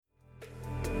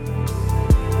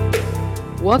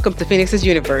Welcome to Phoenix's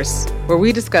Universe, where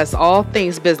we discuss all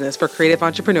things business for creative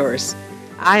entrepreneurs.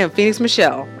 I am Phoenix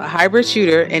Michelle, a hybrid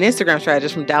shooter and Instagram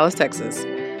strategist from Dallas, Texas.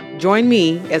 Join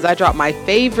me as I drop my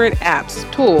favorite apps,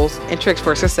 tools, and tricks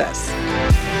for success.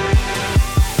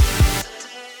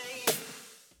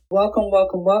 Welcome.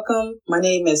 My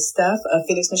name is Steph of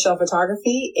Phoenix Michelle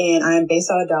Photography, and I am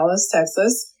based out of Dallas,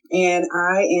 Texas. And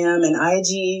I am an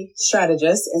IG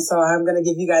strategist. And so I'm going to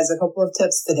give you guys a couple of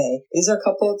tips today. These are a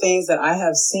couple of things that I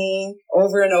have seen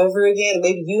over and over again.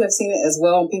 Maybe you have seen it as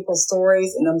well in people's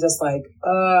stories. And I'm just like,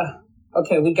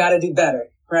 okay, we got to do better.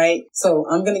 Right? So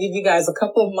I'm going to give you guys a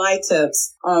couple of my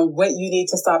tips on what you need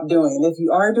to stop doing. If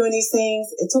you are doing these things,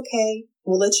 it's okay.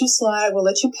 We'll let you slide. We'll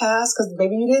let you pass because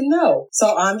maybe you didn't know.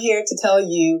 So I'm here to tell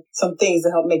you some things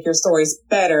to help make your stories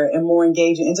better and more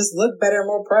engaging and just look better and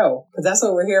more pro, because that's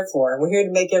what we're here for. We're here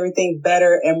to make everything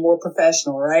better and more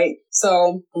professional, right?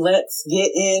 So let's get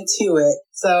into it.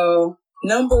 So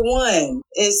number one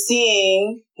is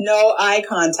seeing no eye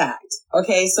contact.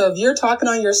 Okay, so if you're talking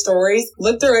on your stories,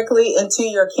 look directly into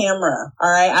your camera. All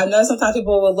right, I know sometimes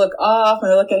people will look off and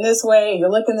they're looking this way, and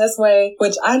you're looking this way,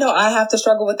 which I know I have to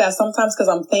struggle with that sometimes because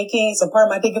I'm thinking. So part of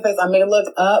my thinking phase, I may look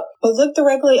up, but look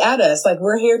directly at us. Like,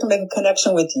 we're here to make a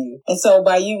connection with you. And so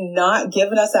by you not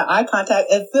giving us that eye contact,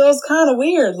 it feels kind of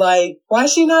weird. Like, why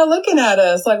is she not looking at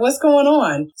us? Like, what's going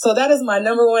on? So that is my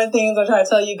number one thing I try to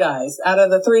tell you guys. Out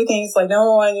of the three things, like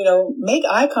number one, make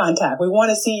eye contact. We want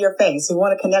to see your face. We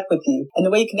want to connect with you. And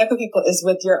the way you connect with people is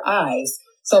with your eyes.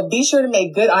 So be sure to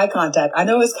make good eye contact. I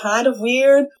know it's kind of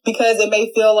weird because it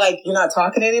may feel like you're not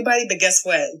talking to anybody, but guess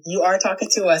what? You are talking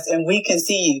to us and we can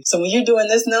see you. So when you're doing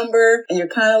this number and you're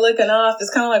kind of looking off, it's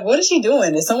kind of like, what is she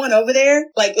doing? Is someone over there?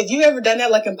 Like, if you ever done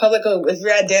that, like in public, or if you're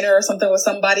at dinner or something with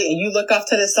somebody and you look off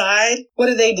to the side, what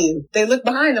do? They look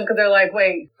behind them because they're like,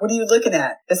 wait, what are you looking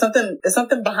at? Is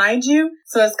something behind you?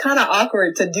 So it's kind of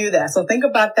awkward to do that. So think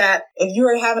about that. If you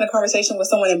are having a conversation with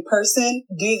someone in person,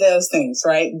 do those things,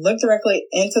 right? Look directly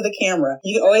into the camera.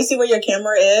 You can always see where your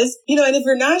camera is, and if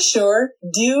you're not sure,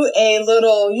 do a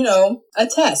little, a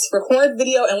test, record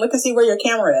video and look and see where your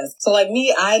camera is. So like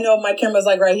me, I know my camera's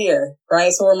like right here,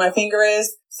 right? So where my finger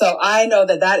is. So I know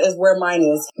that is where mine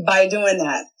is by doing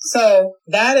that. So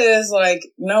that is like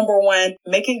number one,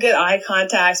 making good eye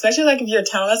contact, especially like if you're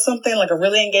telling us something like a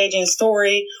really engaging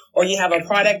story, or you have a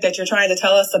product that you're trying to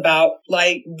tell us about,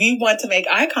 like, we want to make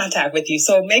eye contact with you.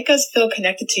 So make us feel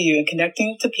connected to you, and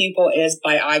connecting to people is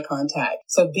by eye contact.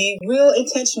 So be real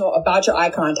intentional about your eye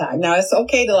contact. Now it's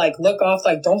okay to like look off,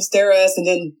 like don't stare at us and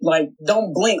then like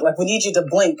don't blink. Like we need you to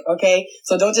blink. Okay.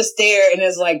 So don't just stare and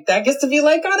it's like, that gets to be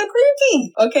like kind of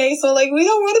creepy. Okay. So like, we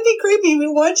don't want to be creepy. We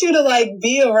want you to like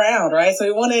be around, right? So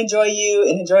we want to enjoy you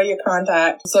and enjoy your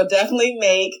contact. So definitely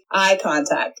make eye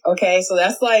contact. Okay. So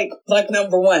that's like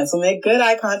number one. So make good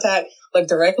eye contact, look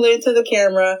directly into the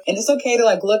camera, and it's okay to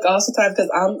like look off sometimes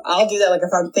because I'll do that. Like if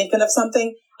I'm thinking of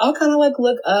something, I'll kind of like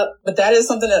look up, but that is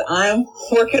something that I'm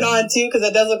working on too, because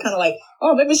it does look kind of like,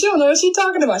 oh, maybe she don't know what she's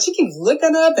talking about. She keeps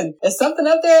looking up and is something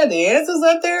up there? The answer's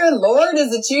up there. Lord,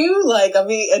 is it you? Like, I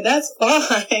mean, and that's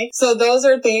fine. So those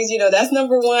are things, that's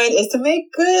number one, is to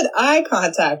make good eye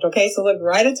contact. Okay. So look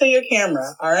right into your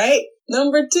camera. All right.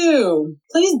 Number two,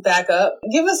 please back up.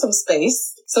 Give us some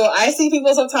space. So I see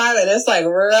people sometimes and it's like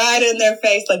right in their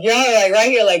face. Like you're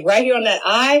like right here on that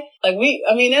eye. Like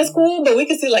that's cool, but we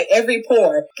can see like every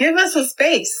pore. Give us some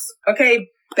space. Okay.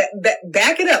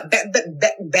 Back it up.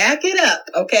 Back it up.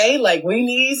 Okay. Like we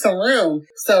need some room.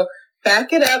 So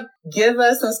back it up. Give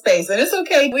us some space. And it's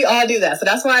okay. We all do that. So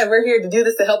that's why we're here to do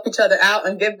this, to help each other out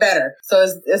and get better. So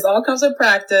it's all comes with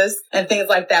practice and things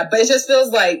like that. But it just feels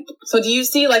like, so do you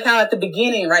see like how at the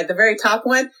beginning, right? The very top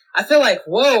one, I feel like,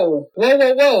 whoa.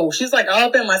 She's like all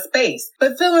up in my space.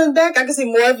 But feeling back, I can see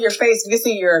more of your face. You can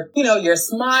see your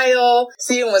smile,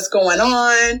 seeing what's going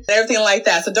on, and everything like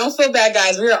that. So don't feel bad,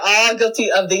 guys. We are all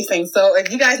guilty of these things. So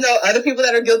if you guys know other people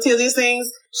that are guilty of these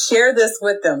things, share this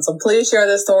with them. So please share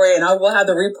this story, and I will have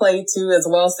the replay too as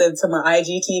well sent to my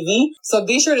IGTV. So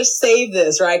be sure to save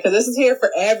this, right? Because this is here for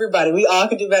everybody. We all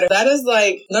can do better. That is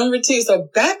like number two. So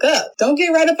back up. Don't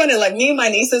get right up on it. Like me and my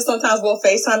nieces sometimes will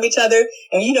FaceTime each other,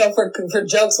 and for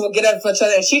jokes, we'll get up for each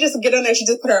other, and she just get on there. She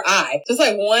just put her eye, just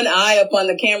like one eye up on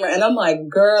the camera, and I'm like,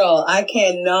 girl, I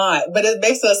cannot. But it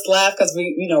makes us laugh because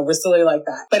we're silly like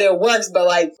that. But it works. But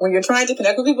like when you're trying to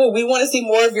connect with people, we want to see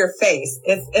more of your face.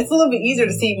 It's a little bit easier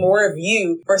to see more of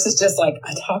you versus just like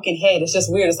a talking head. It's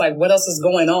just weird. It's like, what else is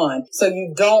going on? So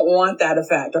you don't want that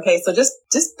effect. Okay. So just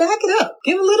back it up.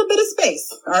 Give a little bit of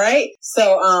space. All right.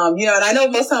 So, and I know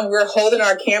most of the time we're holding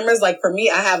our cameras. Like for me,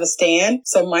 I have a stand.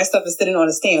 So my stuff is sitting on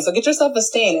a stand. So get yourself a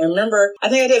stand. And remember, I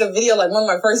think I did a video, like one of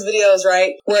my first videos,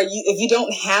 right? Where if you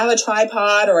don't have a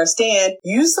tripod or a stand,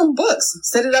 use some books,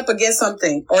 set it up against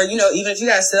something. Or, even if you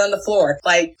guys sit on the floor,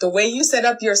 like the way you set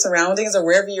up your surroundings or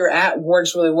wherever you're at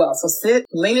works really well. So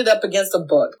lean it up against a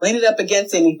book, lean it up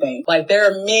against anything. Like there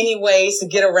are many ways to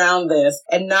get around this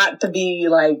and not to be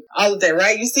like all of that,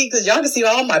 right? You see, cause y'all can see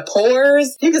all my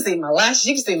pores. You can see my lashes.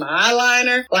 You can see my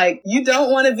eyeliner. Like you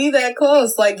don't want to be that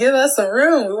close. Like give us some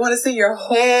room. We want to see your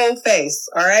whole face.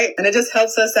 All right. And it just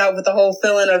helps us out with the whole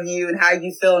feeling of you and how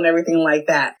you feel and everything like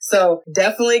that. So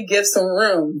definitely give some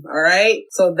room. All right.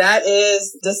 So that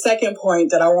is the second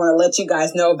point that I want to let you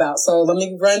guys know about. So let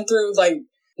me run through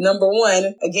number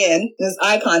one, again, is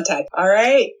eye contact. All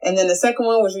right. And then the second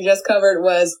one, which we just covered,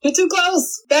 was you're too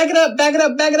close. Back it up, back it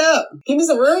up, back it up. Give me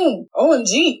some room.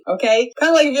 OMG. Okay. Kind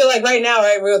of like if you're like right now,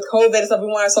 right? With COVID and stuff, we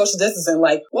want our social distancing.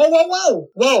 Like,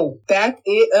 whoa. Back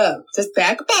it up. Just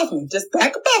back up off me. Just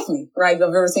back up off me. Right. If you've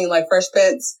ever seen like Fresh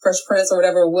Prince or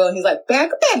whatever, Will, he's like,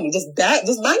 back up off me. Just mind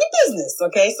your business.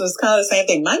 Okay. So it's kind of the same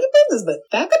thing. Mind your business,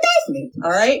 but back up off me. All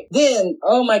right. Then,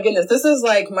 oh my goodness, this is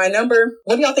like my number.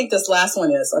 What do y'all think this last one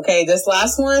is? Okay, this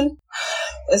last one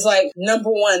is like number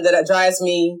one that drives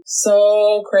me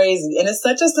so crazy. And it's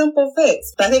such a simple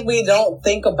fix. But I think we don't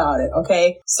think about it,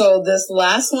 okay? So this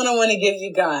last one I want to give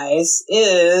you guys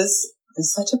is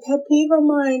such a pet peeve of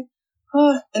mine.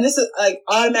 And this is like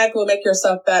automatically will make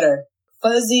yourself better.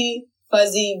 Fuzzy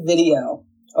video,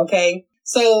 okay?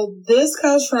 So this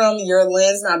comes from your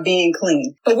lens not being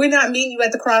clean, but we're not meeting you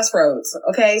at the crossroads.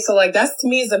 Okay. So like that's to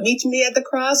me is a meet me at the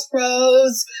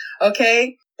crossroads.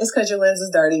 Okay. It's because your lens is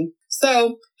dirty.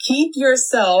 So keep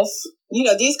yourself,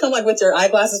 these come like with your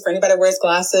eyeglasses for anybody that wears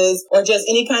glasses or just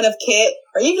any kind of kit,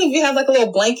 or even if you have like a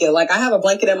little blanket. Like I have a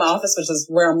blanket in my office, which is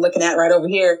where I'm looking at right over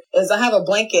here, is I have a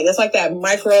blanket. It's like that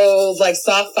microfiber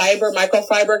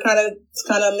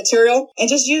kind of material, and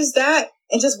just use that.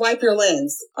 And just wipe your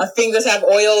lens. Our fingers have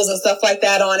oils and stuff like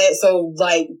that on it. So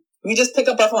like we just pick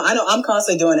up our phone. I know I'm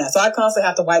constantly doing that. So I constantly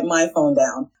have to wipe my phone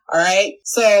down. All right.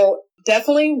 So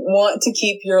definitely want to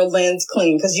keep your lens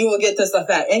clean because you will get this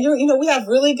effect. And we have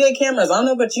really good cameras. I don't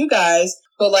know about you guys,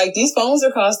 but like these phones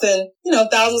are costing,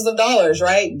 thousands of dollars,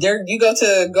 right? You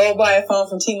go buy a phone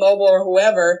from T-Mobile or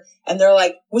whoever, and they're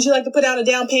like, would you like to put out a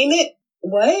down payment?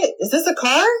 What? Is this a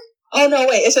car? Oh, no,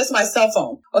 wait, it's just my cell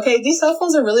phone. Okay, these cell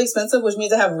phones are really expensive, which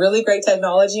means they have really great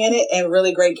technology in it and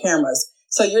really great cameras.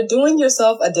 So you're doing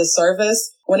yourself a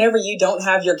disservice whenever you don't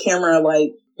have your camera, like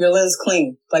your lens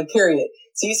clean, like period.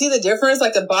 So you see the difference?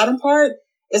 Like the bottom part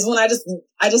is when I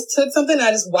just took something and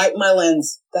I just wiped my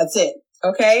lens. That's it.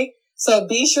 Okay. So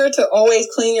be sure to always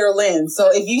clean your lens.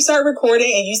 So if you start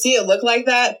recording and you see it look like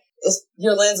that,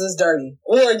 your lens is dirty,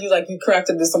 or you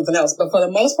corrected to something else. But for the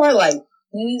most part, like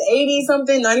 90% of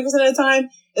the time,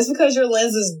 it's because your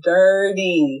lens is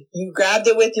dirty. You grabbed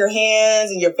it with your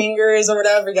hands and your fingers or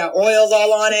whatever. You got oils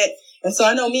all on it. And so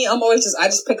I know me, I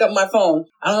just pick up my phone.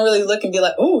 I don't really look and be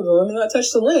like, oh, let me not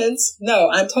touch the lens. No,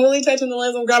 I'm totally touching the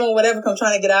lens. I'm grabbing whatever. I'm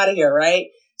trying to get out of here, right?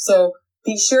 So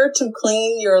be sure to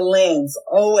clean your lens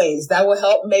always. That will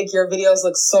help make your videos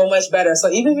look so much better. So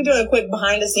even if you're doing a quick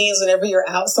behind the scenes whenever you're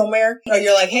out somewhere, or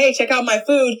you're like, hey, check out my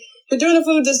food. You're doing a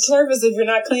food disservice if you're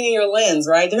not cleaning your lens,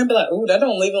 right? They're going to be like, ooh, that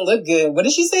don't even look good. What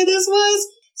did she say this was?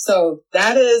 So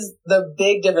that is the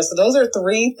big difference. So those are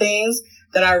 3 things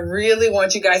that I really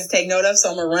want you guys to take note of. So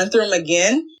I'm going to run through them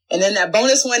again. And then that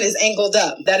bonus one is angled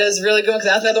up. That is really good because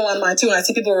that's another one of mine too. And I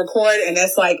see people record and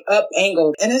it's like up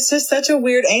angled. And it's just such a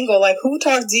weird angle. Like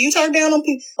do you talk down on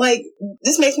people? Like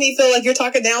this makes me feel like you're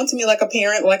talking down to me like a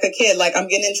parent, like a kid, like I'm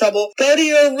getting in trouble. Go to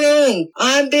your room.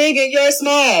 I'm big and you're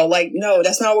small. Like, no,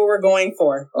 that's not what we're going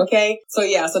for. Okay. So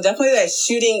yeah, so definitely that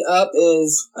shooting up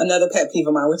is another pet peeve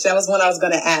of mine, which that was one I was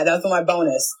going to add. That was my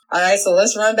bonus. All right. So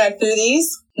let's run back through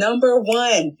these. Number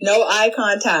 1, no eye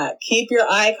contact. Keep your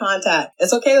eye contact.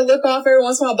 It's okay to look off every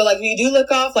once in a while, but like if you do look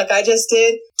off, like I just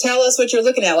did, tell us what you're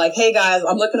looking at. Like, hey guys,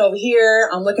 I'm looking over here.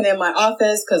 I'm looking at my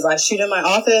office because I shoot in my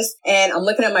office, and I'm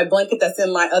looking at my blanket that's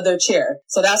in my other chair.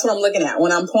 So that's what I'm looking at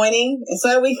when I'm pointing. And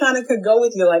so we kind of could go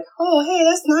with you like, oh, hey,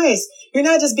 that's nice. You're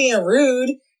not just being rude.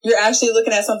 You're actually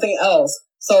looking at something else.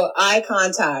 So eye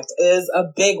contact is a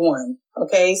big one.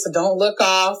 Okay, so don't look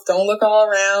off. Don't look all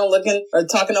around looking or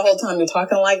talking the whole time. You're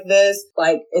talking like this.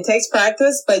 Like, it takes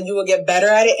practice, but you will get better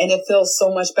at it. And it feels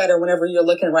so much better whenever you're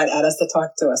looking right at us to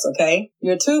talk to us. Okay,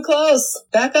 you're too close.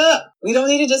 Back up. We don't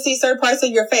need to just see certain parts of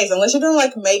your face unless you're doing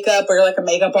like makeup or like a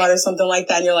makeup art or something like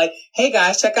that. And you're like, hey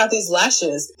guys, check out these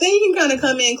lashes. Then you can kind of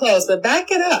come in close, but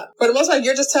back it up. For the most part,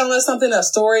 you're just telling us something, a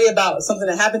story about something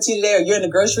that happened to you today, or you're in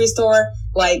the grocery store.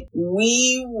 Like,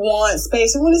 we want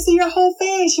space. We want to see your whole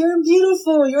face. You're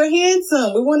beautiful. You're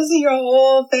handsome. We want to see your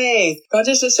whole face. Don't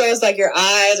just show us like your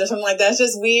eyes or something like that. It's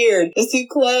just weird. It's too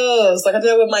close. Like I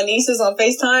did with my nieces on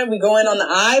FaceTime. We go in on the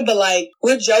eye, but like,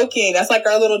 we're joking. That's like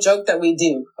our little joke that we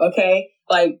do. Okay.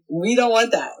 Like, we don't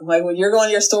want that. Like, when you're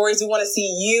going your stories, we want to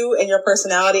see you and your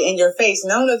personality and your face.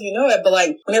 And I don't know if you know it, but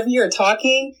like, whenever you're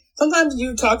talking, sometimes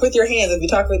you talk with your hands. If you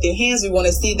talk with your hands, we want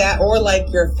to see that, or like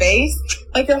your face.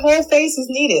 Like, your whole face is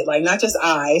needed. Like, not just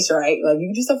eyes, right? Like, you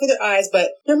can do stuff with your eyes, but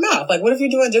your mouth. Like, what if you're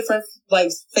doing different, like,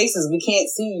 faces? We can't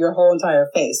see your whole entire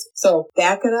face. So,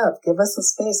 back it up. Give us some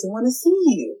space. We want to see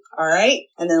you. All right?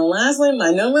 And then lastly,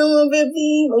 my number one pet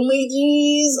peeve, oh my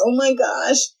geez, oh my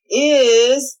gosh,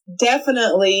 is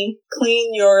definitely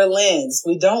clean your lens.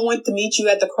 We don't want to meet you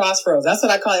at the crossroads. That's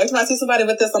what I call it. Every time I see somebody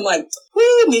with this, I'm like,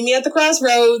 woo, meet me at the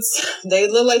crossroads. They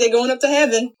look like they're going up to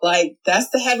heaven. Like, that's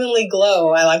the heavenly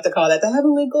glow. I like to call that the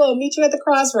heavenly glow. Meet you at the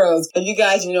crossroads. And you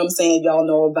guys, you know what I'm saying? Y'all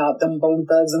know about them Bone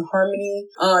Thugs and Harmony.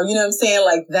 You know what I'm saying?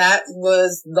 Like, that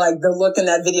was like the look in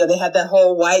that video. They had that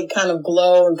whole white kind of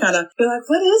glow and kind of, you're like,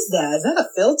 what is that? Is that a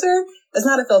filter? It's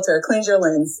not a filter. Cleanse your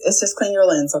lens. It's just clean your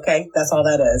lens. Okay. That's all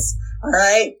that is. All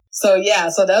right. So yeah.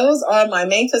 So those are my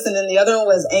main tips. And then the other one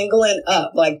was angling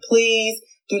up. Like, please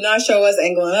do not show us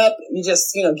angling up. You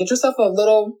just, get yourself a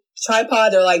little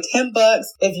tripod. They're like $10.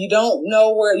 If you don't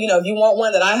know where, if you want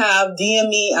one that I have, DM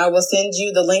me. I will send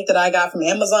you the link that I got from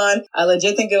Amazon. I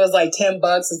legit think it was like $10,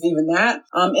 if even that.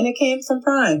 And it came from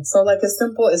Prime. So like, it's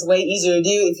simple. It's way easier to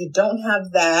do. If you don't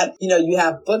have that, you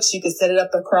have books, you can set it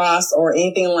up across or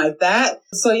anything like that.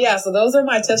 So yeah, so those are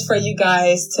my tips for you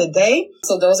guys today.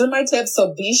 So those are my tips.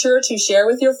 So be sure to share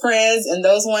with your friends, and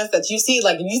those ones that you see,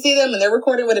 like if you see them and they're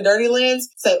recording with a dirty lens,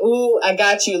 say, ooh, I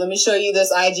got you. Let me show you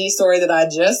this IG story that I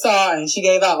just saw, and she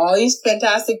gave out all these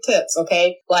fantastic tips.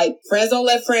 Okay. Like, friends don't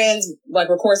let friends like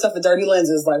record stuff with dirty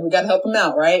lenses. Like, we got to help them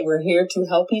out, right? We're here to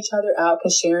help each other out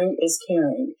because sharing is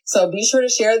caring. So be sure to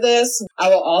share this. I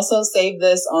will also save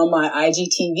this on my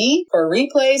IGTV for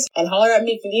replays, and holler at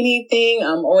me if you need anything.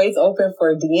 I'm always open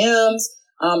for DMs.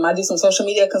 I do some social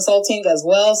media consulting as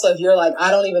well. So if you're like, I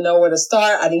don't even know where to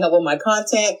start, I need help with my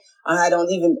content, I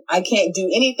can't do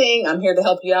anything, I'm here to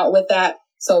help you out with that.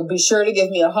 So be sure to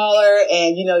give me a holler,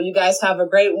 and you guys have a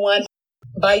great one.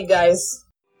 Bye, you guys.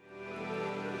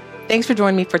 Thanks for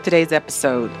joining me for today's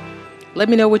episode. Let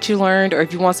me know what you learned, or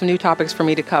if you want some new topics for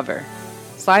me to cover.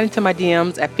 Slide into my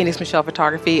DMs at Phoenix Michelle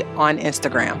Photography on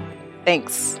Instagram.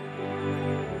 Thanks.